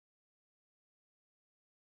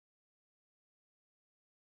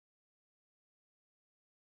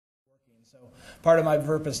So part of my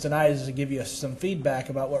purpose tonight is to give you some feedback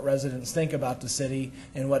about what residents think about the city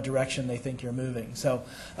and what direction they think you're moving. So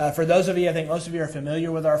for those of you, I think most of you are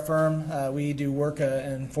familiar with our firm. We do work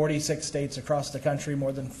in 46 states across the country,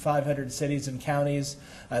 more than 500 cities and counties.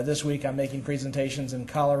 This week I'm making presentations in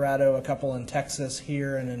Colorado, a couple in Texas,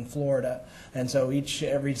 here, and in Florida. And so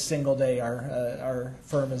every single day our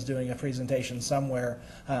firm is doing a presentation somewhere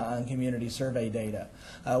on community survey data.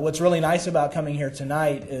 What's really nice about coming here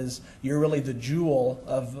tonight is you're really the jewel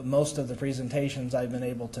of most of the presentations I've been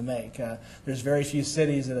able to make. There's very few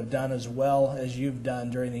cities that have done as well as you've done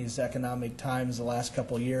during these economic times the last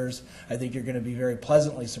couple of years. I think you're going to be very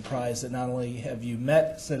pleasantly surprised that not only have you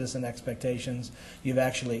met citizen expectations, you've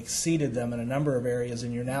actually exceeded them in a number of areas,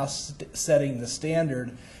 and you're now setting the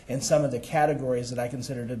standard in some of the categories that I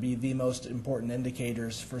consider to be the most important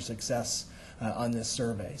indicators for success on this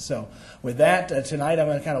survey. So with that, tonight I'm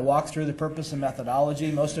going to kind of walk through the purpose and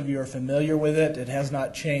methodology. Most of you are familiar with it. It has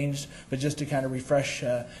not changed, but just to kind of refresh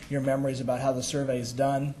your memories about how the survey is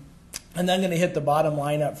done. And then I'm going to hit the bottom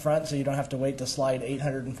line up front so you don't have to wait to slide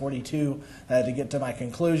 842 to get to my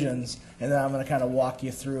conclusions. And then I'm going to kind of walk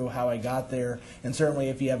you through how I got there. And certainly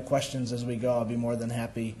if you have questions as we go, I'll be more than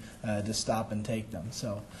happy to stop and take them.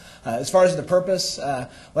 So as far as the purpose,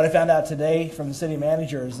 what I found out today from the city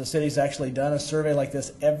manager is the city's actually done a survey like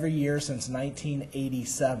this every year since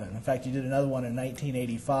 1987. In fact, you did another one in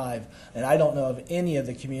 1985. And I don't know of any of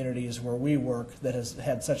the communities where we work that has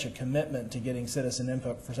had such a commitment to getting citizen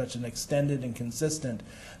input for such an extended and consistent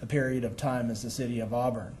period of time as the City of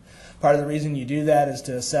Auburn. Part of the reason you do that is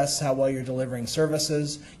to assess how well you're delivering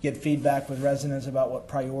services, get feedback with residents about what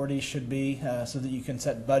priorities should be so that you can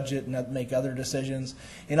set budget and make other decisions.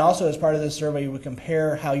 And also as part of this survey, we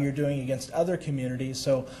compare how you're doing against other communities.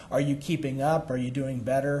 So are you keeping up? Are you doing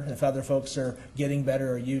better? If other folks are getting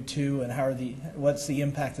better, are you too? And what's the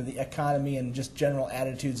impact of the economy and just general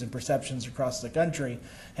attitudes and perceptions across the country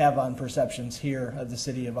have on perceptions here of the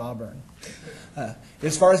City of Auburn?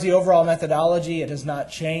 As far as the overall methodology, it has not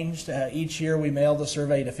changed. Each year we mail the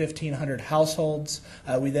survey to 1,500 households.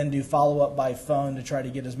 We then do follow-up by phone to try to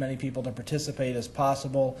get as many people to participate as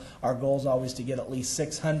possible. Our goal is always to get at least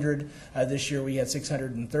 600. This year we had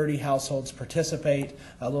 630 households participate,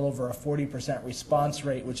 a little over a 40% response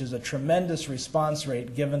rate, which is a tremendous response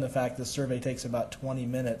rate given the fact the survey takes about 20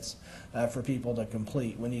 minutes for people to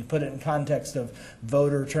complete. When you put it in context of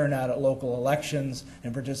voter turnout at local elections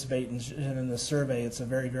and participate in the survey, it's a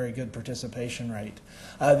very, very good participation rate.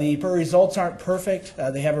 The results aren't perfect.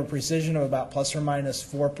 They have a precision of about plus or minus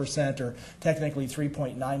 4%, or technically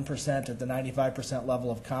 3.9% at the 95%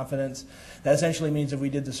 level of confidence. That essentially means if we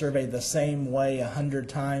did the survey the same way 100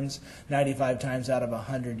 times, 95 times out of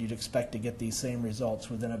 100, you'd expect to get these same results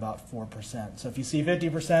within about 4%. So if you see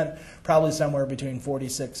 50%, probably somewhere between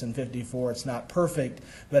 46 and 54. It's not perfect,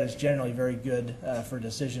 but it's generally very good for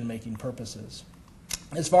decision-making purposes.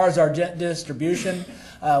 As far as our distribution,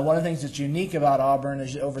 one of the things that's unique about Auburn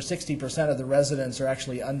is over 60% of the residents are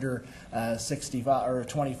actually under 65 or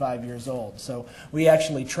 25 years old. So we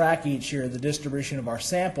actually track each year the distribution of our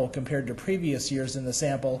sample compared to previous years in the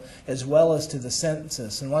sample, as well as to the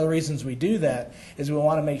census. And one of the reasons we do that is we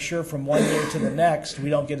want to make sure from one year to the next we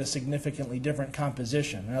don't get a significantly different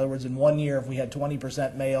composition. In other words, in one year if we had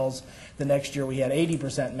 20% males, the next year we had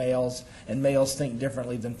 80% males, and males think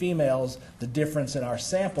differently than females, the difference in our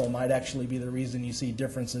sample might actually be the reason you see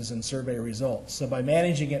differences in survey results. So by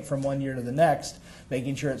managing it from one year to the next,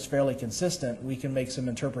 making sure it's fairly consistent, we can make some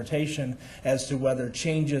interpretation as to whether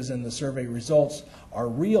changes in the survey results are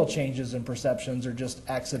real changes in perceptions or just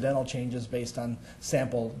accidental changes based on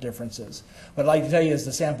sample differences. What I'd like to tell you is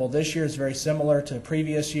the sample this year is very similar to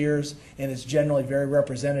previous years, and it's generally very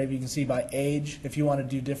representative. You can see by age. If you want to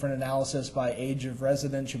do different analysis by age of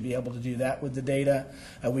residents, you'll be able to do that with the data.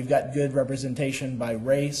 We've got good representation by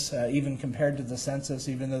race, even compared to the census.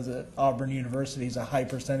 Even though the Auburn University is a high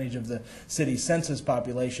percentage of the city's census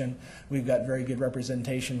population, we've got very good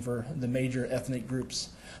representation for the major ethnic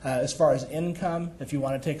groups. As far as income, if you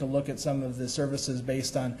want to take a look at some of the services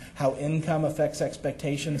based on how income affects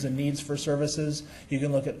expectations and needs for services, you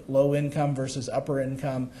can look at low income versus upper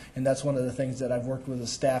income, and that's one of the things that I've worked with the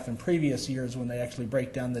staff in previous years when they actually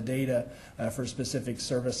break down the data for specific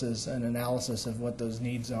services and analysis of what those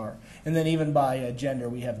needs are. And then even by gender,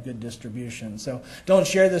 we have good distribution. So don't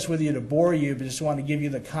share this with you to bore you, but just want to give you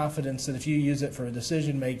the confidence that if you use it for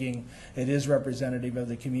decision making, it is representative of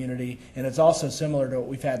the community, and it's also similar to what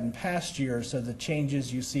we've had in past years, so the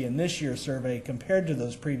changes you see in this year's survey compared to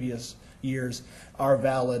those previous years are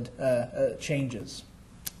valid changes.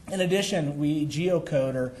 In addition, we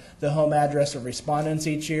geocode the home address of respondents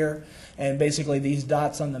each year, and basically these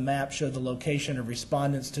dots on the map show the location of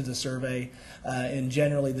respondents to the survey, and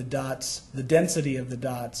generally the density of the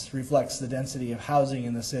dots reflects the density of housing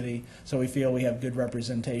in the city, so we feel we have good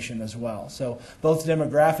representation as well. So both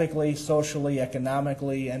demographically, socially,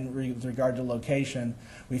 economically, and with regard to location,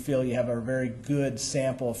 we feel you have a very good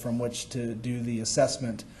sample from which to do the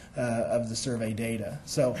assessment of the survey data.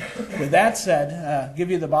 So with that said,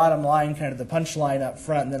 give you the bottom line, kind of the punchline up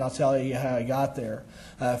front, and then I'll tell you how I got there.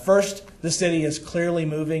 First, the city is clearly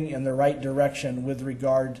moving in the right direction with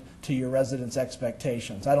regard to your residents'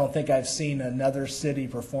 expectations. I don't think I've seen another city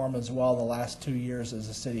perform as well the last 2 years as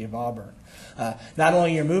the City of Auburn. Not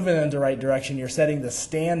only you're moving in the right direction, you're setting the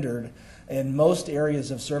standard in most areas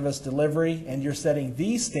of service delivery, and you're setting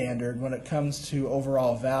the standard when it comes to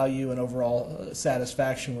overall value and overall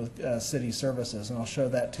satisfaction with city services, and I'll show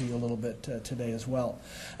that to you a little bit today as well.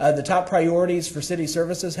 The top priorities for city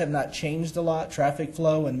services have not changed a lot. Traffic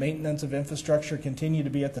flow and maintenance of infrastructure continue to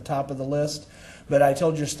be at the top of the list. But I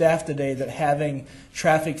told your staff today that having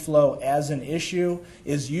traffic flow as an issue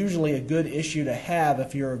is usually a good issue to have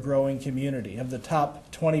if you're a growing community. Of the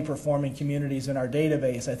top 20 performing communities in our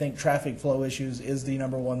database, I think traffic flow issues is the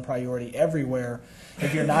 #1 priority everywhere.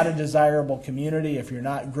 If you're not a desirable community, if you're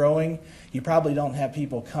not growing, you probably don't have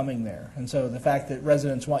people coming there. And so the fact that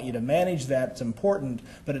residents want you to manage that is important,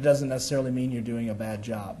 but it doesn't necessarily mean you're doing a bad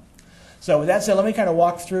job. So with that said, let me kind of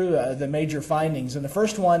walk through the major findings. And the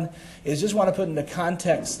first one is just want to put into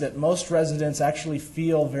context that most residents actually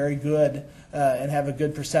feel very good and have a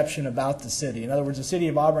good perception about the city. In other words, the City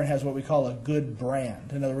of Auburn has what we call a good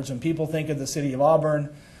brand. In other words, when people think of the City of Auburn,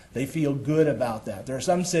 they feel good about that. There are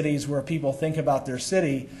some cities where people think about their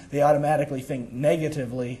city, they automatically think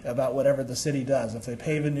negatively about whatever the city does. If they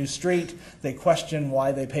pave a new street, they question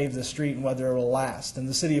why they paved the street and whether it will last. In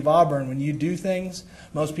the City of Auburn, when you do things,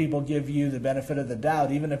 most people give you the benefit of the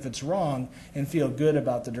doubt, even if it's wrong, and feel good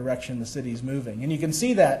about the direction the city's moving. And you can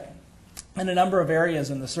see that in a number of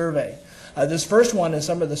areas in the survey. This first one is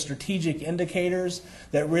some of the strategic indicators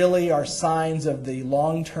that really are signs of the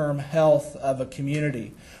long-term health of a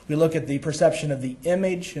community. We look at the perception of the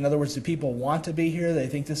image. In other words, do people want to be here? They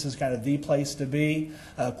think this is kind of the place to be.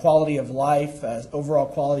 Quality of life, overall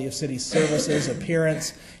quality of city services,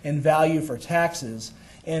 appearance, and value for taxes.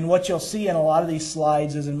 And what you'll see in a lot of these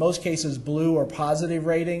slides is in most cases blue or positive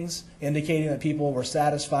ratings, indicating that people were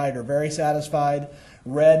satisfied or very satisfied.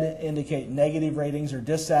 Red indicate negative ratings or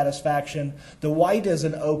dissatisfaction. The white is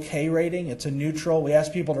an okay rating. It's a neutral. We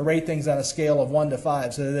ask people to rate things on a scale of 1 to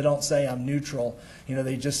 5 so that they don't say I'm neutral. You know,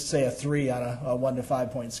 they just say a 3 on a 1 to 5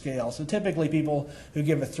 point scale. So typically people who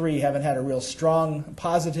give a 3 haven't had a real strong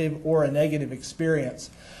positive or a negative experience.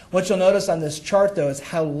 What you'll notice on this chart, though, is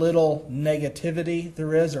how little negativity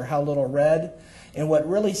there is or how little red. And what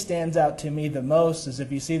really stands out to me the most is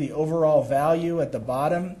if you see the overall value at the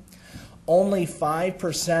bottom, only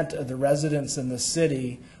 5% of the residents in the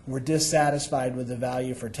city were dissatisfied with the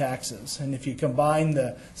value for taxes. And if you combine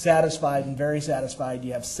the satisfied and very satisfied,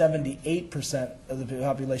 you have 78% of the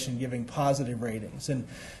population giving positive ratings. And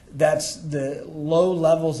that's the low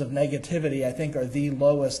levels of negativity, I think, are the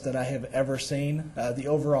lowest that I have ever seen. The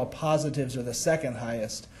overall positives are the second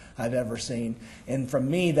highest I've ever seen. And from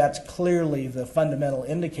me, that's clearly the fundamental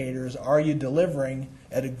indicators. Are you delivering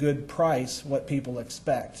at a good price what people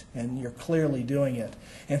expect? And you're clearly doing it.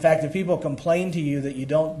 In fact, if people complain to you that you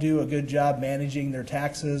don't do a good job managing their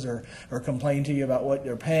taxes or complain to you about what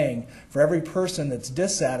they're paying, for every person that's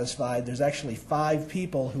dissatisfied, there's actually 5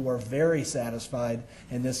 people who are very satisfied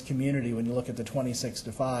in this community when you look at the 26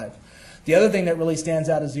 to 5. The other thing that really stands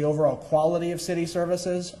out is the overall quality of city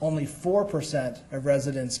services. Only 4% of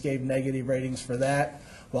residents gave negative ratings for that,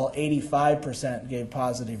 while 85% gave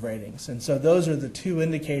positive ratings. And so those are the 2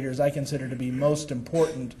 indicators I consider to be most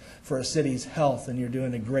important for a city's health, and you're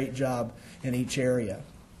doing a great job in each area.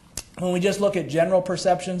 When we just look at general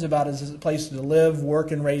perceptions about is this a place to live,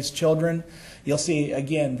 work, and raise children, you'll see,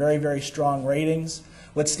 again, very, very strong ratings.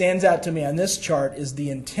 What stands out to me on this chart is the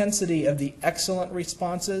intensity of the excellent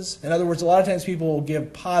responses. In other words, a lot of times people will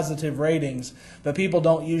give positive ratings, but people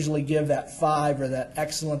don't usually give that 5 or that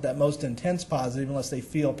excellent, that most intense positive unless they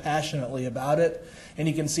feel passionately about it. And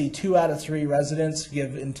you can see 2 out of 3 residents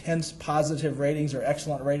give intense positive ratings or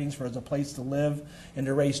excellent ratings for as a place to live and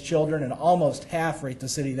to raise children, and almost half rate the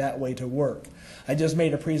city that way to work. I just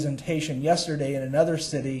made a presentation yesterday in another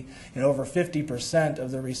city, and over 50%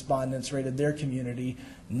 of the respondents rated their community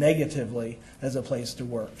negatively as a place to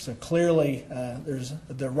work. So clearly,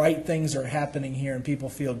 the right things are happening here, and people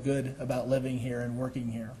feel good about living here and working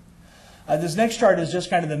here. This next chart is just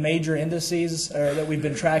kind of the major indices that we've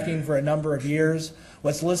been tracking for a number of years.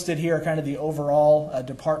 What's listed here are kind of the overall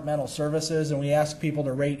departmental services, and we ask people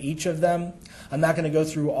to rate each of them. I'm not going to go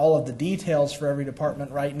through all of the details for every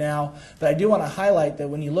department right now, but I do want to highlight that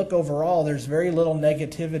when you look overall, there's very little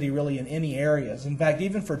negativity really in any areas. In fact,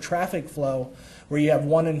 even for traffic flow, where you have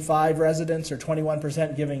 1 in 5 residents or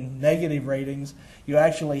 21% giving negative ratings, you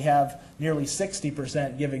actually have nearly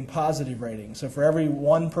 60% giving positive ratings. So for every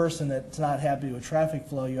one person that's not happy with traffic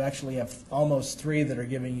flow, you actually have almost 3 that are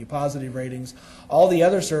giving you positive ratings. All the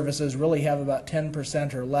other services really have about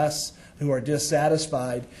 10% or less who are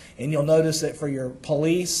dissatisfied. And you'll notice that for your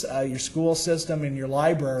police, your school system, and your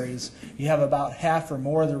libraries, you have about half or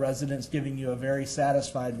more of the residents giving you a very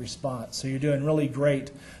satisfied response. So you're doing really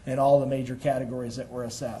great in all the major categories that were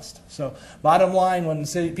assessed. So bottom line, when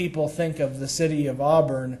people think of the City of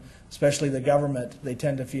Auburn, especially the government, they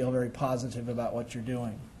tend to feel very positive about what you're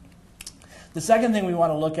doing. The second thing we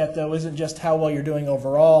want to look at, though, isn't just how well you're doing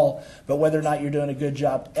overall, but whether or not you're doing a good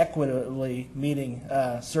job equitably meeting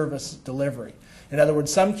service delivery. In other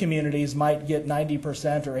words, some communities might get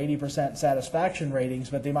 90% or 80% satisfaction ratings,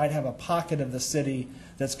 but they might have a pocket of the city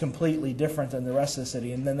that's completely different than the rest of the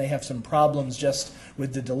city, and then they have some problems just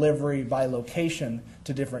with the delivery by location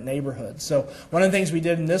to different neighborhoods. So one of the things we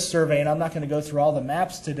did in this survey, and I'm not going to go through all the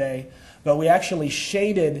maps today, but we actually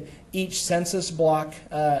shaded each census block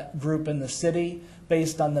group in the city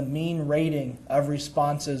based on the mean rating of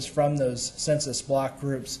responses from those census block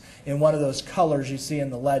groups in one of those colors you see in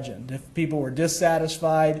the legend. If people were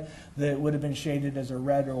dissatisfied, that would have been shaded as a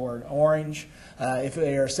red or an orange. If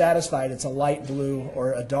they are satisfied, it's a light blue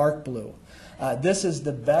or a dark blue. This is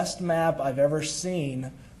the best map I've ever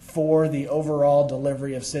seen for the overall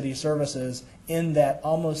delivery of city services, in that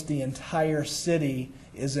almost the entire city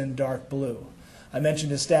is in dark blue. I mentioned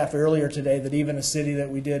to staff earlier today that even a city that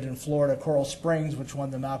we did in Florida, Coral Springs, which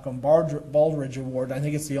won the Malcolm Baldrige Award, I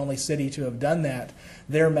think it's the only city to have done that,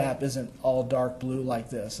 their map isn't all dark blue like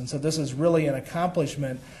this. And so this is really an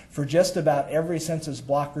accomplishment for just about every census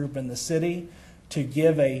block group in the city to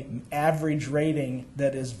give an average rating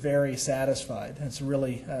that is very satisfied. It's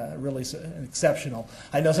really, really exceptional.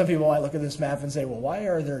 I know some people might look at this map and say, well, why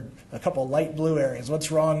are there a couple light blue areas?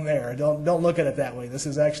 What's wrong there? Don't look at it that way. This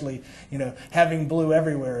is actually, having blue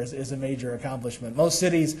everywhere is a major accomplishment. Most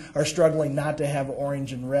cities are struggling not to have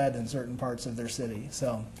orange and red in certain parts of their city.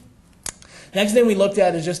 So, next thing we looked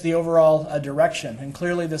at is just the overall direction. And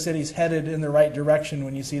clearly the city's headed in the right direction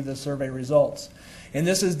when you see the survey results. And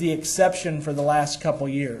this is the exception for the last couple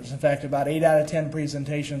years. In fact, about 8 out of 10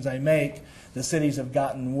 presentations I make, the cities have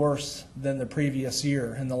gotten worse than the previous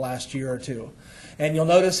year in the last year or two. And you'll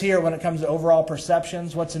notice here when it comes to overall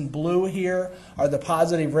perceptions, what's in blue here are the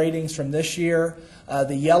positive ratings from this year.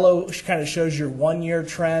 The yellow kind of shows your 1-year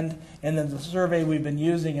trend, and then the survey we've been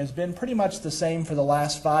using has been pretty much the same for the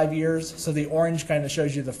last 5 years. So the orange kind of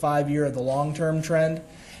shows you the 5-year or the long-term trend.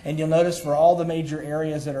 And you'll notice for all the major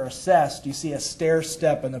areas that are assessed, you see a stair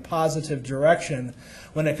step in the positive direction.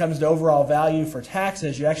 When it comes to overall value for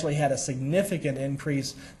taxes, you actually had a significant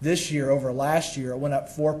increase this year over last year. It went up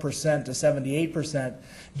 4% to 78%.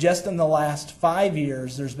 Just in the last 5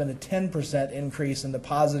 years, there's been a 10% increase in the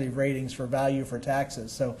positive ratings for value for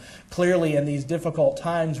taxes. So clearly in these difficult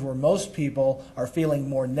times where most people are feeling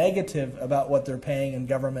more negative about what they're paying in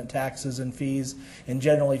government taxes and fees, and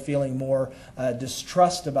generally feeling more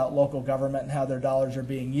distrust about local government and how their dollars are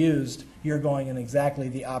being used, you're going in exactly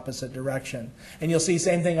the opposite direction. And you'll see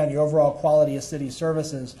same thing on your overall quality of city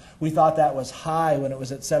services. We thought that was high when it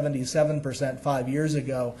was at 77% 5 years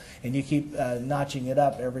ago, and you keep notching it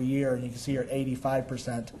up every year, and you can see you're at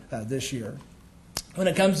 85% this year. When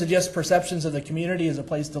it comes to just perceptions of the community as a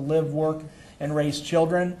place to live, work, and raise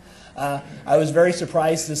children, I was very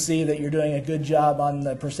surprised to see that you're doing a good job on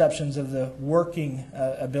the perceptions of the working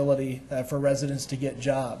ability for residents to get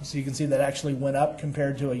jobs. So you can see that actually went up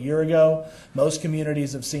compared to a year ago. Most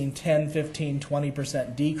communities have seen 10, 15,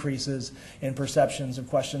 20% decreases in perceptions of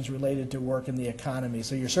questions related to work and the economy.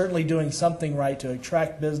 So you're certainly doing something right to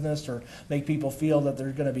attract business or make people feel that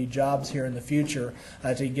there's going to be jobs here in the future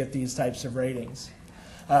to get these types of ratings.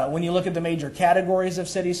 When you look at the major categories of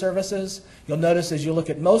city services, you'll notice as you look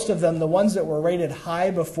at most of them, the ones that were rated high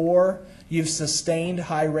before, You've sustained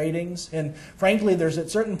high ratings, and frankly, there's at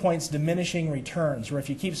certain points diminishing returns, where if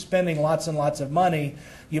you keep spending lots and lots of money,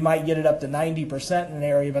 you might get it up to 90% in an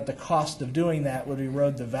area, but the cost of doing that would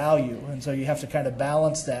erode the value, and so you have to kind of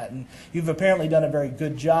balance that. And you've apparently done a very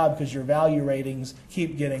good job because your value ratings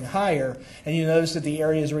keep getting higher, and you notice that the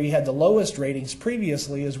areas where you had the lowest ratings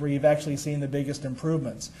previously is where you've actually seen the biggest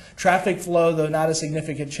improvements. Traffic flow, though not a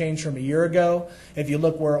significant change from a year ago, if you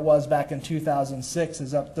look where it was back in 2006,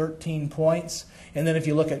 is up 13 points. And then if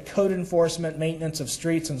you look at code enforcement, maintenance of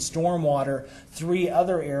streets, and stormwater, 3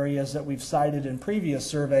 other areas that we've cited in previous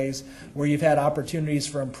surveys where you've had opportunities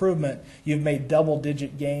for improvement, you've made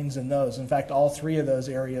double-digit gains in those. In fact, all 3 of those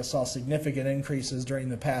areas saw significant increases during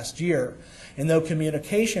the past year. And though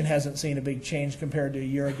communication hasn't seen a big change compared to a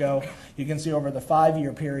year ago, you can see over the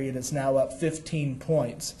 5-year period it's now up 15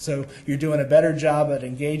 points. So you're doing a better job at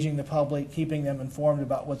engaging the public, keeping them informed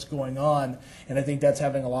about what's going on, and I think that's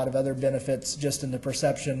having a lot of other benefits just in the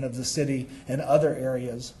perception of the city and other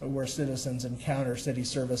areas where citizens encounter city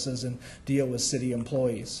services and deal with city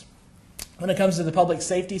employees. When it comes to the public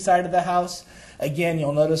safety side of the house, again,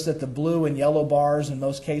 you'll notice that the blue and yellow bars in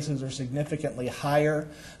most cases are significantly higher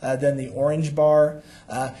than the orange bar.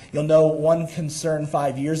 You'll know one concern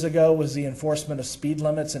 5 years ago was the enforcement of speed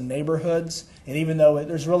limits in neighborhoods. And even though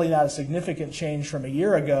there's really not a significant change from a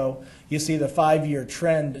year ago, you see the 5-year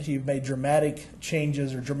trend, you've made dramatic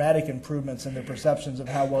changes or dramatic improvements in the perceptions of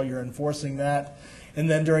how well you're enforcing that. And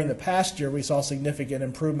then during the past year, we saw significant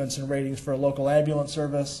improvements in ratings for local ambulance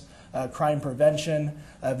service, crime prevention,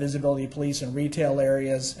 visibility police in retail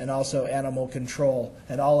areas, and also animal control.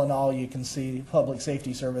 And all in all, you can see public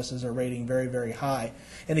safety services are rating very, very high.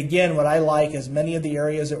 And again, what I like is many of the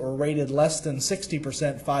areas that were rated less than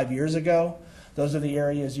 60% 5 years ago, those are the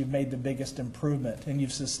areas you've made the biggest improvement, and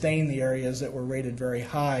you've sustained the areas that were rated very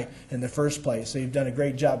high in the first place. So you've done a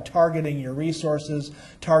great job targeting your resources,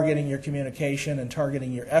 targeting your communication, and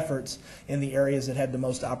targeting your efforts in the areas that had the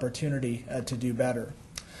most opportunity to do better.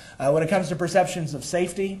 When it comes to perceptions of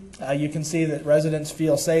safety, you can see that residents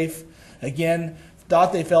feel safe. Again,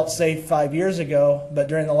 thought they felt safe 5 years ago, but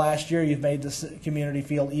during the last year you've made the community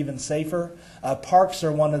feel even safer. Parks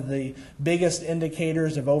are one of the biggest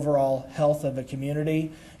indicators of overall health of a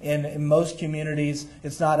community. In most communities,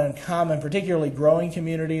 it's not uncommon, particularly growing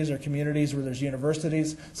communities or communities where there's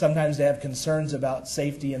universities, sometimes they have concerns about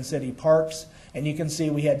safety in city parks. And you can see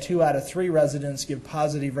we had 2 out of 3 residents give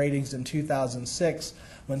positive ratings in 2006,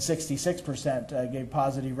 when 66% gave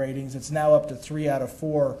positive ratings. It's now up to 3 out of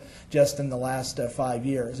 4 just in the last 5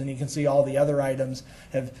 years. And you can see all the other items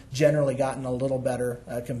have generally gotten a little better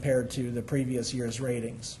compared to the previous year's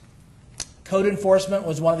ratings. Code enforcement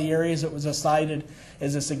was one of the areas that was cited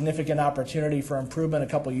as a significant opportunity for improvement a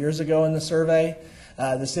couple years ago in the survey.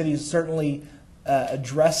 The city certainly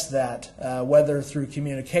addressed that, whether through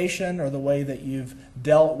communication or the way that you've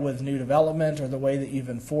dealt with new development or the way that you've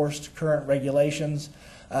enforced current regulations.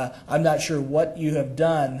 I'm not sure what you have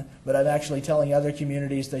done, but I'm actually telling other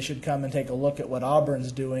communities they should come and take a look at what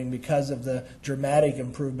Auburn's doing because of the dramatic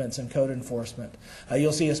improvements in code enforcement.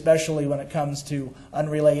 You'll see, especially when it comes to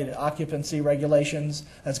unrelated occupancy regulations,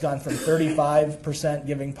 that's gone from 35%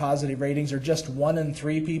 giving positive ratings, or just 1 in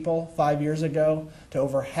 3 people 5 years ago, to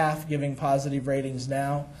over half giving positive ratings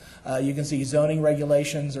now. You can see zoning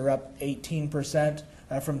regulations are up 18%.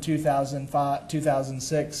 From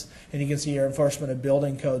 2006, and you can see your enforcement of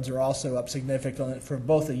building codes are also up significantly from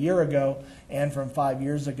both a year ago and from 5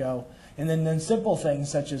 years ago. And then simple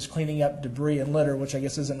things such as cleaning up debris and litter, which I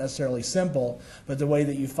guess isn't necessarily simple, but the way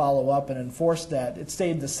that you follow up and enforce that, it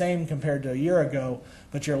stayed the same compared to a year ago,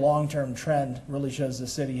 but your long-term trend really shows the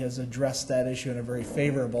city has addressed that issue in a very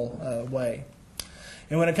favorable way.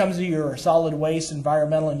 And when it comes to your solid waste,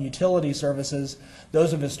 environmental, and utility services,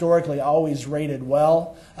 those have historically always rated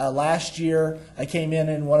well. Last year, I came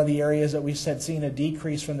in one of the areas that we had seen a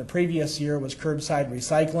decrease from the previous year was curbside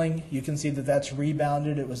recycling. You can see that that's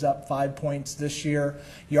rebounded. It was up 5 points this year.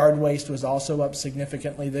 Yard waste was also up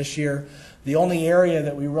significantly this year. The only area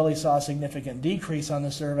that we really saw a significant decrease on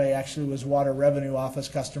the survey actually was Water Revenue Office.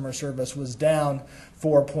 Customer service was down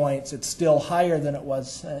 4 points. It's still higher than it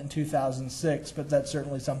was in 2006, but that's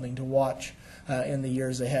certainly something to watch in the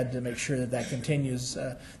years ahead to make sure that that continues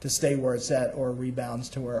to stay where it's at or rebounds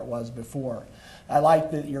to where it was before. I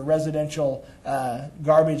like that your residential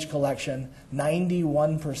garbage collection,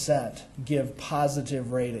 91% give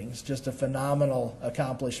positive ratings. Just a phenomenal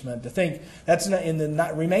accomplishment. To think that's not, in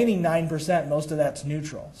the remaining 9%, most of that's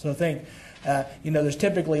neutral. So think, there's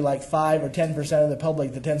typically like 5 or 10% of the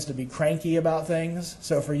public that tends to be cranky about things.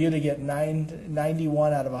 So for you to get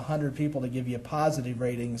 91 out of 100 people to give you positive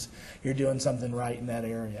ratings, you're doing something right in that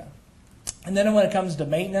area. And then when it comes to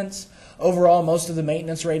maintenance, overall most of the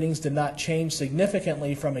maintenance ratings did not change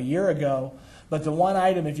significantly from a year ago. But the one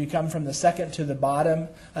item, if you come from the second to the bottom,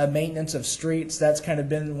 maintenance of streets, that's kind of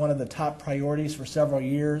been one of the top priorities for several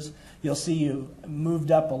years. You'll see you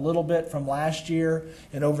moved up a little bit from last year,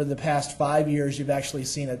 and over the past 5 years, you've actually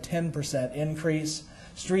seen a 10% increase.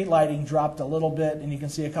 Street lighting dropped a little bit, and you can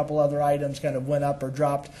see a couple other items kind of went up or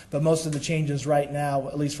dropped, but most of the changes right now,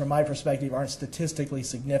 at least from my perspective, aren't statistically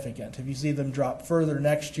significant. If you see them drop further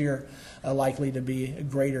next year, likely to be a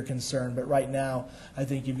greater concern, but right now I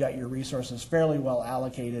think you've got your resources fairly well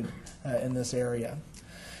allocated in this area.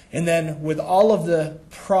 And then with all of the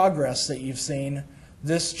progress that you've seen,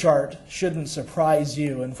 this chart shouldn't surprise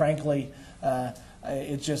you, and frankly,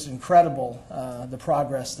 it's just incredible the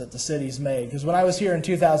progress that the city's made. Because when I was here in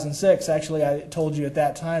 2006, actually I told you at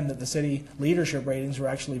that time that the city leadership ratings were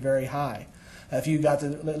actually very high. If you got the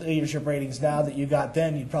leadership ratings now that you got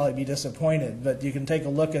then, you'd probably be disappointed. But you can take a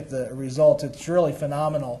look at the results. It's really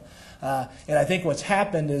phenomenal. And I think what's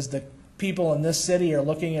happened is the people in this city are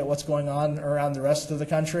looking at what's going on around the rest of the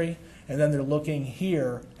country, and then they're looking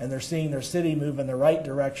here and they're seeing their city move in the right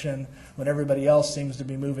direction when everybody else seems to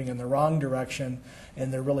be moving in the wrong direction,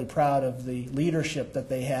 and they're really proud of the leadership that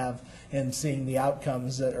they have and seeing the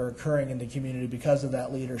outcomes that are occurring in the community because of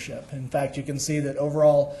that leadership. In fact, you can see that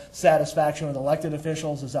overall satisfaction with elected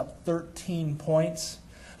officials is up 13 points.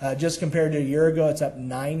 Just compared to a year ago, it's up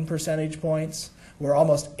 9 percentage points, where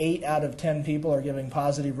almost 8 out of 10 people are giving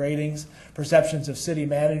positive ratings. Perceptions of city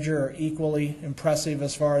manager are equally impressive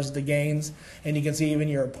as far as the gains. And you can see even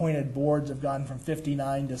your appointed boards have gone from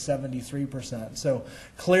 59 to 73%. So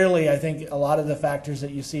clearly, I think a lot of the factors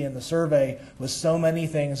that you see in the survey, with so many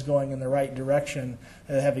things going in the right direction,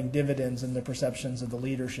 having dividends in the perceptions of the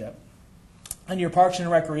leadership. On your parks and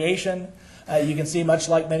recreation, you can see, much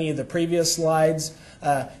like many of the previous slides,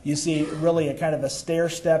 you see really a kind of a stair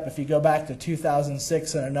step. If you go back to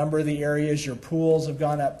 2006 in a number of the areas, your pools have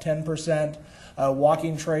gone up 10%.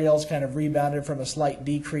 Walking trails kind of rebounded from a slight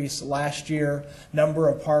decrease last year. Number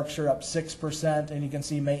of parks are up 6%, and you can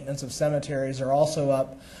see maintenance of cemeteries are also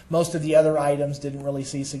up. Most of the other items didn't really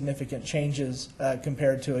see significant changes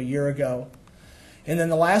compared to a year ago. And then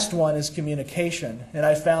the last one is communication. And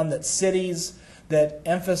I found that cities that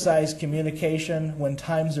emphasize communication when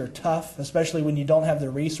times are tough, especially when you don't have the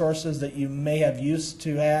resources that you may have used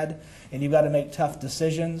to had, and you've got to make tough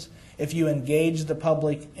decisions. If you engage the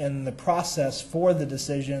public in the process for the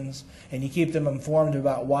decisions and you keep them informed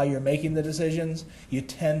about why you're making the decisions, you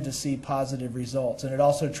tend to see positive results. And it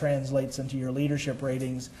also translates into your leadership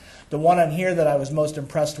ratings. The one on here that I was most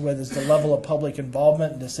impressed with is the level of public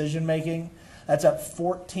involvement in decision making. That's up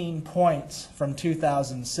 14 points from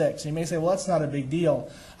 2006. You may say, well, that's not a big deal.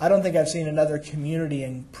 I don't think I've seen another community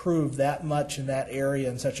improve that much in that area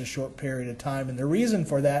in such a short period of time. And the reason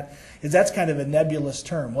for that is that's kind of a nebulous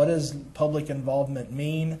term. What does public involvement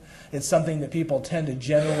mean? It's something that people tend to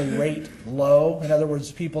generally rate low. In other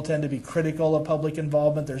words, people tend to be critical of public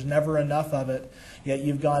involvement. There's never enough of it. Yet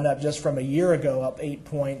you've gone up just from a year ago, up 8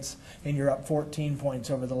 points, and you're up 14 points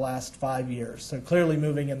over the last 5 years. So clearly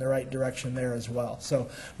moving in the right direction there as well. So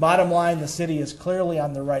bottom line, the city is clearly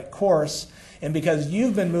on the right course. And because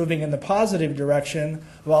you've been moving in the positive direction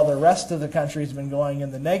while the rest of the country has been going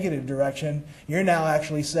in the negative direction, you're now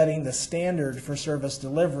actually setting the standard for service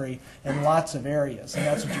delivery in lots of areas. And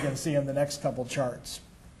that's what you're going to see in the next couple charts.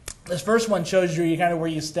 This first one shows you kind of where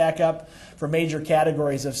you stack up for major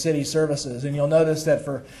categories of city services. And you'll notice that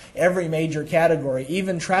for every major category,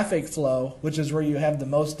 even traffic flow, which is where you have the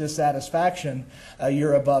most dissatisfaction,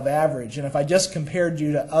 you're above average. And if I just compared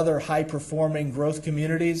you to other high-performing growth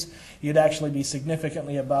communities, you'd actually be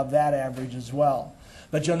significantly above that average as well.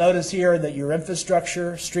 But you'll notice here that your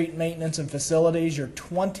infrastructure, street maintenance, and facilities, you're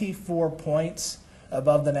 24 points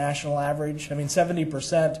above the national average. I mean,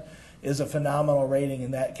 70% is a phenomenal rating in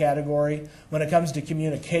that category. When it comes to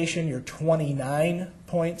communication, you're 29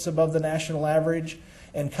 points above the national average.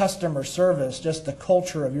 And customer service, just the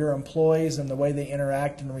culture of your employees and the way they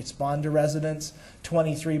interact and respond to residents,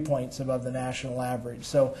 23 points above the national average.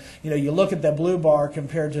 So, you look at the blue bar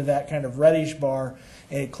compared to that kind of reddish bar,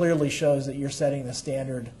 and it clearly shows that you're setting the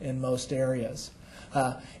standard in most areas.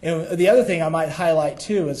 And the other thing I might highlight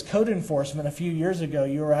too is code enforcement. A few years ago,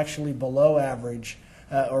 you were actually below average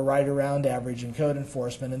or right around average in code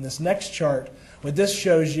enforcement. And this next chart, what this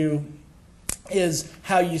shows you is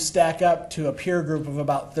how you stack up to a peer group of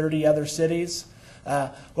about 30 other cities.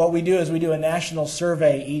 What we do is we do a national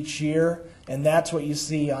survey each year, and that's what you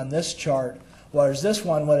see on this chart. Whereas this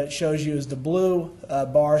one, what it shows you is the blue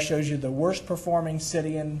bar shows you the worst performing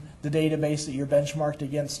city in the database that you're benchmarked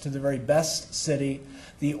against to the very best city.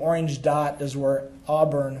 The orange dot is where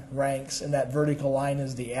Auburn ranks, and that vertical line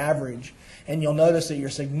is the average. And you'll notice that you're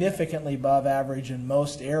significantly above average in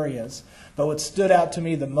most areas. But what stood out to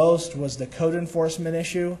me the most was the code enforcement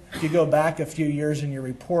issue. If you go back a few years in your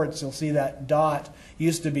reports, you'll see that dot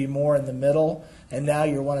used to be more in the middle, and now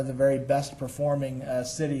you're one of the very best performing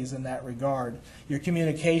cities in that regard. Your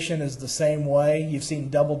communication is the same way. You've seen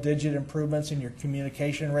double-digit improvements in your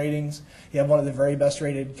communication ratings. You have one of the very best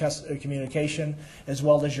rated communication, as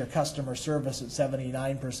well as your customer service at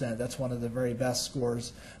 79%. That's one of the very best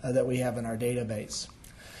scores that we have in our database.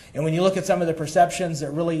 And when you look at some of the perceptions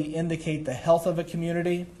that really indicate the health of a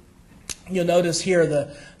community, you'll notice here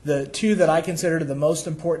the two that I consider the most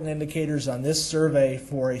important indicators on this survey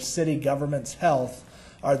for a city government's health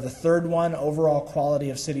are the third one, overall quality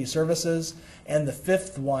of city services, and the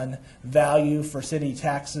fifth one, value for city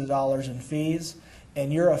taxes, dollars, and fees.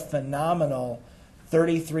 And you're a phenomenal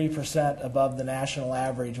 33% above the national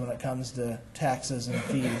average when it comes to taxes and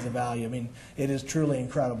fees, the value. I mean, it is truly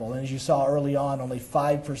incredible. And as you saw early on, only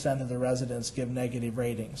 5% of the residents give negative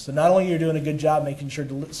ratings. So not only are you doing a good job making sure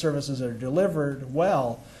services are delivered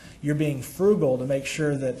well, you're being frugal to make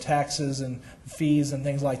sure that taxes and fees and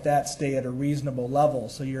things like that stay at a reasonable level.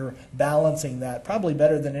 So you're balancing that probably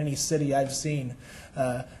better than any city I've seen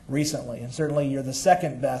recently. And certainly you're the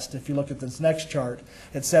second best. If you look at this next chart,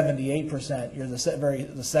 at 78%, you're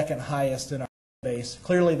the second highest in our database,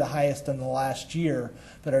 clearly the highest in the last year,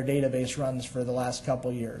 but our database runs for the last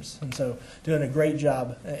couple years. And so doing a great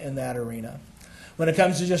job in that arena. When it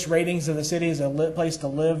comes to just ratings of the city as a place to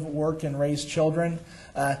live, work, and raise children,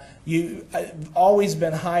 you've always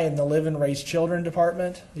been high in the live and raise children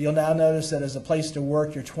department. You'll now notice that as a place to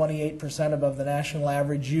work, you're 28% above the national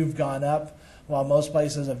average. You've gone up, while most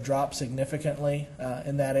places have dropped significantly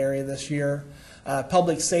in that area this year.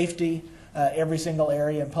 Public safety, every single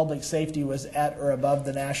area in public safety was at or above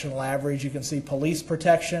the national average. You can see police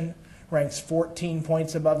protection ranks 14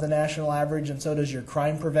 points above the national average, and so does your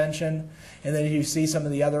crime prevention. And then you see some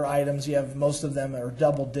of the other items, you have most of them are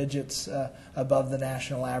double digits above the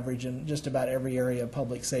national average in just about every area of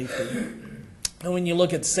public safety. And when you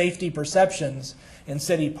look at safety perceptions in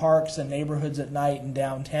city parks and neighborhoods at night and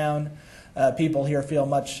downtown, people here feel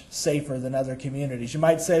much safer than other communities. You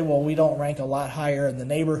might say, well, we don't rank a lot higher in the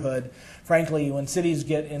neighborhood. Frankly, when cities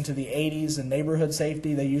get into the 80s in neighborhood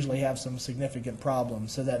safety, they usually have some significant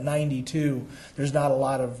problems. So that 92, there's not a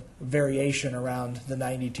lot of variation around the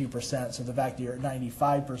 92%. So the fact that you're at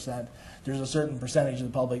 95%, there's a certain percentage of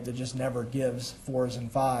the public that just never gives 4s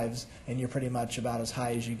and 5s, and you're pretty much about as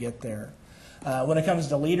high as you get there. When it comes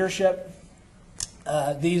to leadership,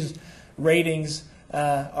 these ratings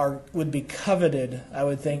would be coveted, I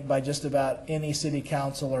would think, by just about any city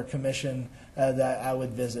council or commission that I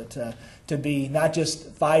would visit. To be not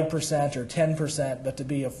just 5% or 10%, but to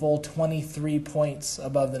be a full 23 points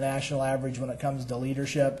above the national average when it comes to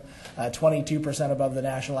leadership, 22% above the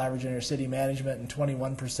national average in your city management, and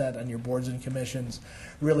 21% on your boards and commissions,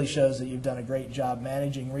 really shows that you've done a great job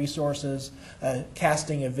managing resources,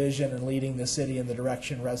 casting a vision, and leading the city in the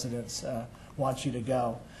direction residents want you to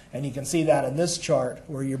go. And you can see that in this chart,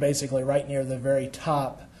 where you're basically right near the very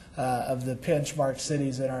top of the benchmark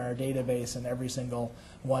cities that are in our database in every single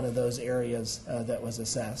one of those areas that was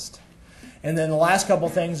assessed. And then the last couple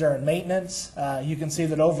things are in maintenance. You can see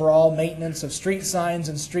that overall maintenance of street signs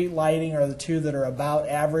and street lighting are the two that are about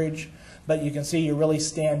average. But you can see you really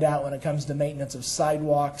stand out when it comes to maintenance of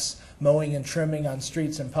sidewalks, mowing and trimming on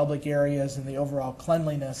streets and public areas, and the overall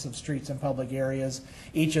cleanliness of streets and public areas.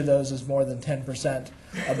 Each of those is more than 10%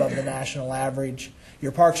 above the national average.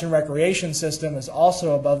 Your parks and recreation system is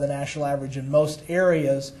also above the national average in most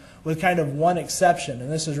areas, with kind of one exception,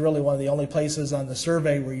 and this is really one of the only places on the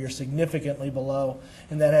survey where you're significantly below,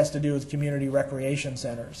 and that has to do with community recreation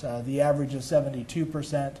centers. The average is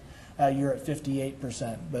 72%. You're at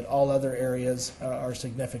 58%, but all other areas are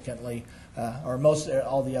significantly,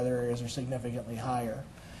 all the other areas are significantly higher.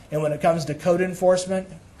 And when it comes to code enforcement,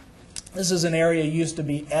 this is an area used to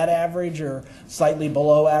be at average or slightly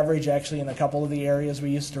below average, actually in a couple of the areas we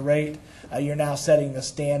used to rate. You're now setting the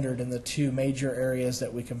standard in the two major areas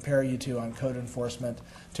that we compare you to on code enforcement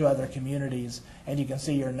to other communities. And you can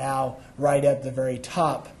see you're now right at the very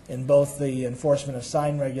top in both the enforcement of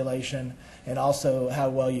sign regulation and also how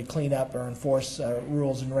well you clean up or enforce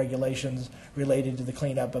rules and regulations related to the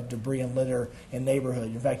cleanup of debris and litter in neighborhood.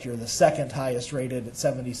 In fact, you're the second highest rated at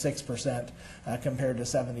 76% compared to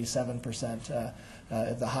 77%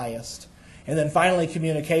 at the highest. And then finally,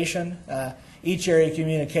 communication. Each area of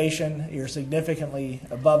communication, you're significantly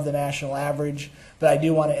above the national average, but I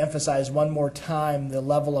do want to emphasize one more time the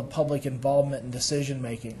level of public involvement in decision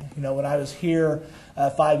making. You know, when I was here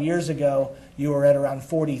 5 years ago, you were at around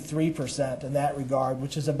 43% in that regard,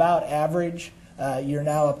 which is about average. You're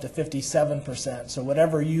now up to 57%. So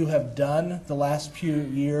whatever you have done the last few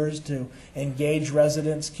years to engage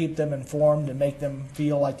residents, keep them informed, and make them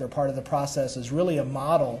feel like they're part of the process is really a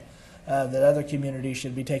model that other communities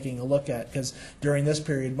should be taking a look at, because during this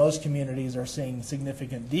period most communities are seeing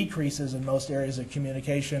significant decreases in most areas of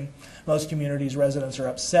communication. Most communities' residents are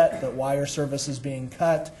upset that wire service is being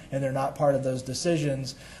cut and they're not part of those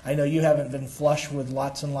decisions. I know you haven't been flush with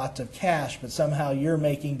lots and lots of cash, but somehow you're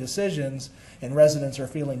making decisions and residents are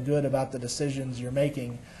feeling good about the decisions you're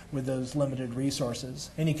making with those limited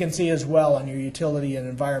resources. And you can see as well on your utility and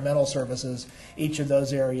environmental services, each of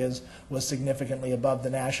those areas was significantly above the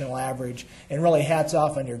national average. And really hats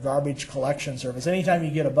off on your garbage collection service. Anytime you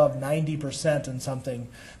get above 90% in something,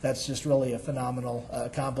 that's just really a phenomenal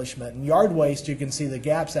accomplishment. In yard waste, you can see the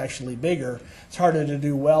gap's actually bigger. It's harder to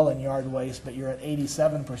do well in yard waste, but you're at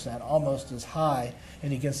 87%, almost as high.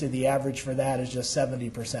 And you can see the average for that is just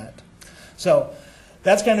 70%. So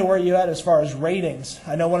that's kind of where you're at as far as ratings.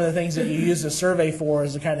 I know one of the things that you use the survey for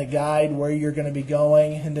is to kind of guide where you're going to be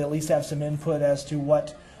going and to at least have some input as to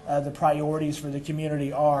what the priorities for the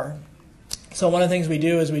community are. So one of the things we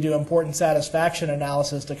do is we do important satisfaction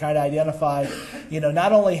analysis to kind of identify, you know,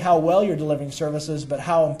 not only how well you're delivering services, but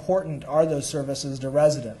how important are those services to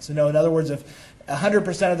residents. You know, in other words, if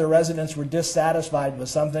 100% of the residents were dissatisfied with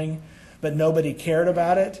something, but nobody cared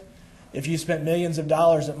about it, if you spent millions of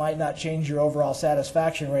dollars, it might not change your overall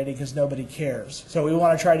satisfaction rating because nobody cares. So what we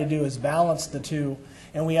want to try to do is balance the two,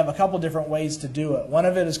 and we have a couple different ways to do it. One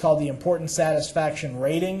of it is called the important satisfaction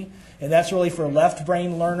rating, and that's really for left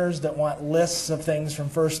brain learners that want lists of things from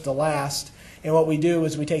first to last. And what we do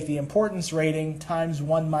is we take the importance rating times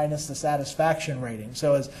 1 minus the satisfaction rating.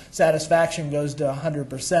 So as satisfaction goes to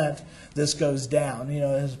 100%, this goes down. You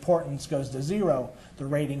know, as importance goes to 0, the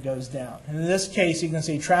rating goes down. And in this case, you can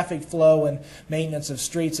see traffic flow and maintenance of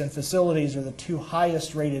streets and facilities are the two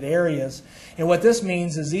highest rated areas. And what this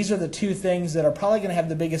means is these are the two things that are probably going to have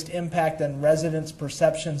the biggest impact on residents'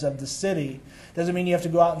 perceptions of the city. Doesn't mean you have to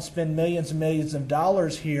go out and spend millions and millions of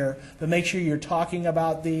dollars here, but make sure you're talking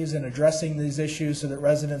about these and addressing these issues so that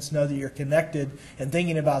residents know that you're connected and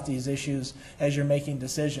thinking about these issues as you're making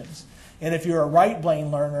decisions. And if you're a right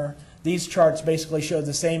brain learner, these charts basically show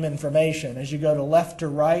the same information. As you go to left to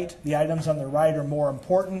right, the items on the right are more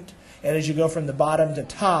important. And as you go from the bottom to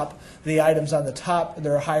top, the items on the top,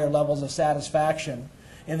 there are higher levels of satisfaction.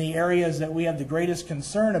 And the areas that we have the greatest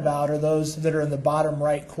concern about are those that are in the bottom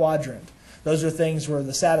right quadrant. Those are things where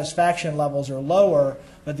the satisfaction levels are lower,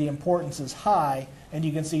 but the importance is high. And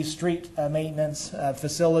you can see street maintenance,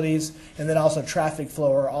 facilities, and then also traffic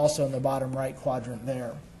flow are also in the bottom right quadrant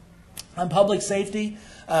there. On public safety,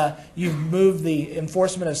 you've moved the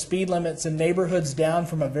enforcement of speed limits in neighborhoods down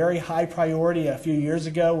from a very high priority a few years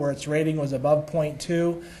ago where its rating was above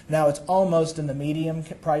 0.2. Now it's almost in the medium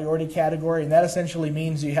priority category, and that essentially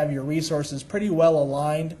means you have your resources pretty well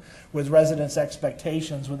aligned with residents'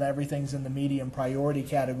 expectations when everything's in the medium priority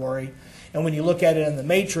category. And when you look at it in the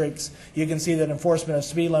matrix, you can see that enforcement of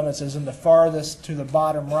speed limits is in the farthest to the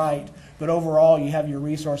bottom right, but overall you have your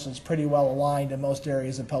resources pretty well aligned in most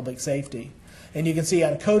areas of public safety. And you can see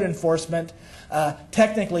on code enforcement,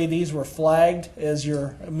 technically these were flagged as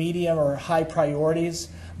your medium or high priorities,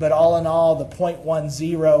 but all in all, the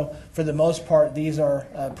 0.10, for the most part, these are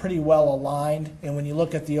pretty well aligned. And when you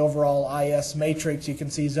look at the overall IS matrix, you can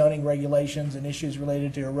see zoning regulations and issues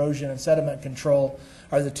related to erosion and sediment control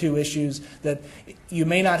are the two issues that you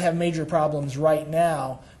may not have major problems right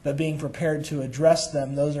now, but being prepared to address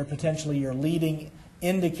them, those are potentially your leading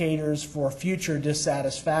indicators for future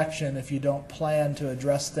dissatisfaction if you don't plan to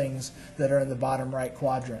address things that are in the bottom right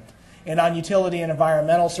quadrant. And on utility and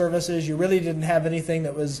environmental services, you really didn't have anything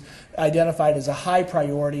that was identified as a high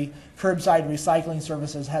priority. Curbside recycling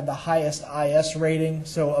services had the highest IS rating,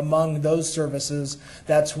 so among those services,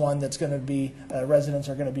 that's one that's going to be, residents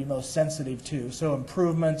are going to be most sensitive to. So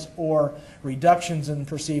improvements or reductions in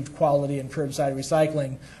perceived quality in curbside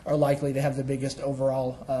recycling are likely to have the biggest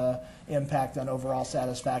overall impact on overall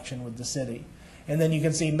satisfaction with the city. And then you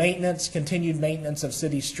can see maintenance, continued maintenance of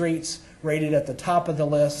city streets, rated at the top of the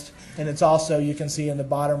list, and it's also, you can see in the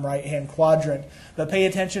bottom right-hand quadrant. But pay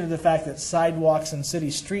attention to the fact that sidewalks and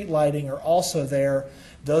city street lighting are also there.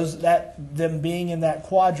 Them being in that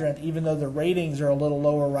quadrant, even though the ratings are a little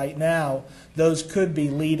lower right now, those could be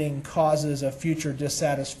leading causes of future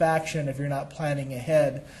dissatisfaction if you're not planning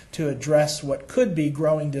ahead to address what could be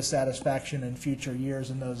growing dissatisfaction in future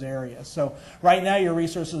years in those areas. So right now your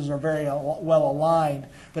resources are very well aligned,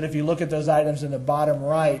 but if you look at those items in the bottom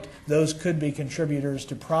right, those could be contributors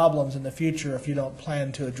to problems in the future if you don't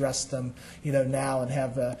plan to address them now and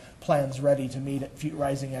have plans ready to meet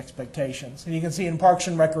rising expectations. And you can see in Parks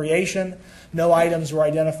and Recreation, no items were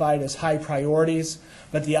identified as high priorities,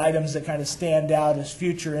 but the items that kind of stand out as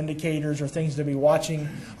future indicators or things to be watching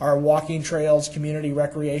are walking trails, community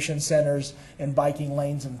recreation centers, and biking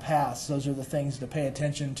lanes and paths. Those are the things to pay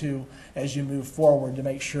attention to as you move forward to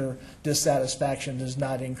make sure dissatisfaction does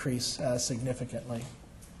not increase significantly.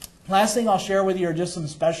 Last thing I'll share with you are just some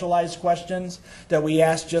specialized questions that we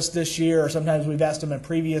asked just this year, or sometimes we've asked them in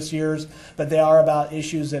previous years, but they are about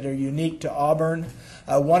issues that are unique to Auburn.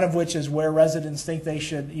 One of which is where residents think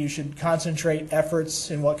you should concentrate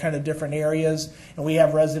efforts in what kind of different areas. And we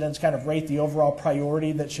have residents kind of rate the overall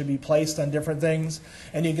priority that should be placed on different things.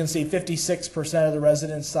 And you can see 56% of the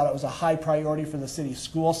residents thought it was a high priority for the city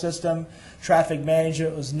school system. Traffic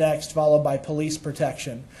management was next, followed by police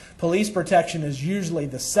protection. Police protection is usually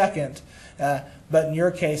the second. But in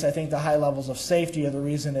your case, I think the high levels of safety are the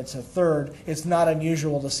reason it's a third. It's not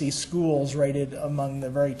unusual to see schools rated among the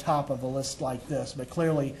very top of a list like this, but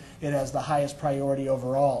clearly it has the highest priority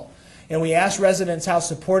overall. And we asked residents how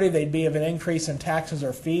supportive they'd be of an increase in taxes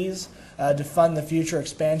or fees to fund the future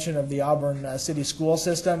expansion of the Auburn City school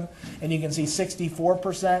system. And you can see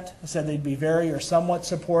 64% said they'd be very or somewhat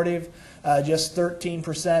supportive. Just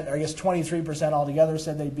 13%, or I guess 23% altogether,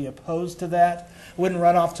 said they'd be opposed to that. Wouldn't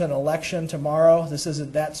run off to an election tomorrow. This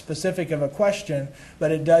isn't that specific of a question,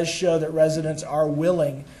 but it does show that residents are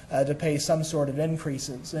willing to pay some sort of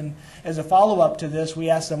increases. And as a follow-up to this,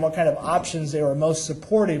 we asked them what kind of options they were most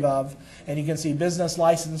supportive of. And you can see business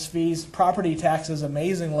license fees, property taxes,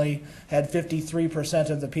 amazingly, had 53%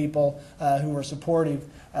 of the people who were supportive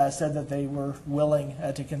said that they were willing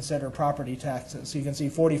to consider property taxes. So you can see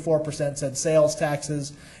 44% said sales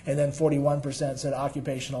taxes, and then 41% said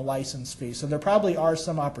occupational license fees. So there probably are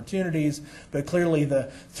some opportunities, but clearly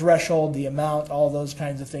the threshold, the amount, all those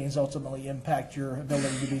kinds of things ultimately impact your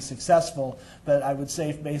ability to be successful. But I would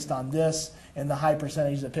say based on this and the high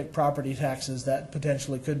percentage that pick property taxes, that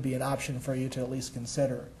potentially could be an option for you to at least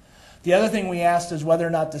consider. The other thing we asked is whether or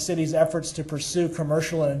not the city's efforts to pursue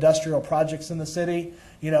commercial and industrial projects in the city,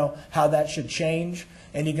 how that should change.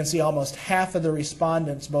 And you can see almost half of the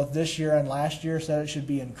respondents, both this year and last year, said it should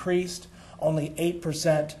be increased. Only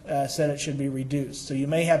 8% said it should be reduced. So you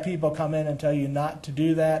may have people come in and tell you not to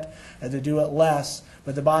do that, to do it less.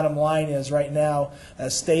 But the bottom line is right now,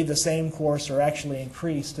 stay the same course or actually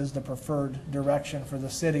increased is the preferred direction for the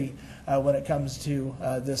city when it comes to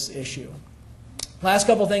this issue. Last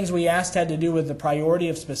couple things we asked had to do with the priority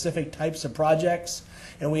of specific types of projects,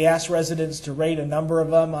 and we asked residents to rate a number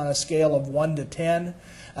of them on a scale of 1 to 10.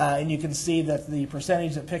 And you can see that the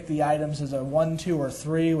percentage that picked the items is a 1, 2, or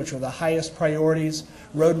 3, which are the highest priorities.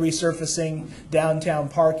 Road resurfacing, downtown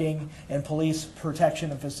parking, and police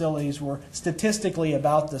protection and facilities were statistically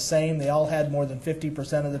about the same. They all had more than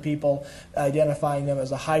 50% of the people identifying them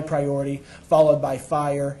as a high priority, followed by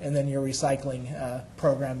fire, and then your recycling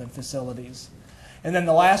program and facilities. And then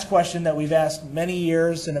the last question that we've asked many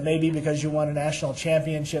years, and it may be because you won a national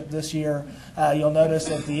championship this year, you'll notice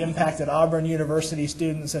that the impact that Auburn University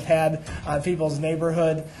students have had on people's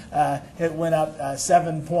neighborhood, it went up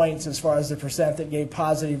 7 points as far as the percent that gave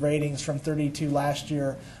positive ratings from 32 last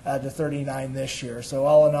year to 39 this year. So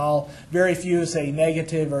all in all, very few say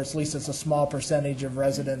negative, or at least it's a small percentage of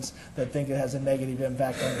residents that think it has a negative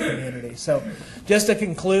impact on the community. So just to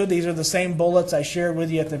conclude, these are the same bullets I shared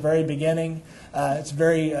with you at the very beginning. It's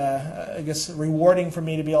very, I guess, rewarding for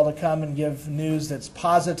me to be able to come and give news that's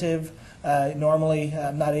positive. Normally,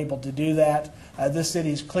 I'm not able to do that. This city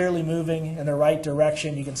is clearly moving in the right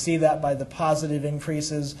direction. You can see that by the positive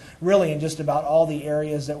increases, really in just about all the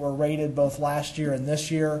areas that were rated both last year and this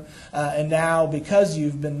year. And now, because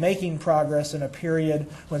you've been making progress in a period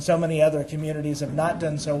when so many other communities have not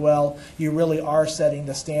done so well, you really are setting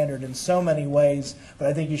the standard in so many ways. But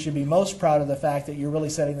I think you should be most proud of the fact that you're really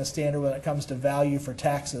setting the standard when it comes to value for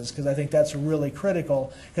taxes, because I think that's really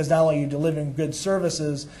critical, because not only are you delivering good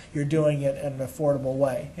services, you're doing it in an affordable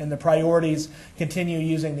way. And the priorities, continue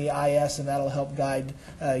using the IS, and that'll help guide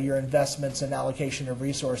your investments and allocation of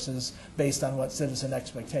resources based on what citizen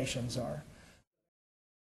expectations are.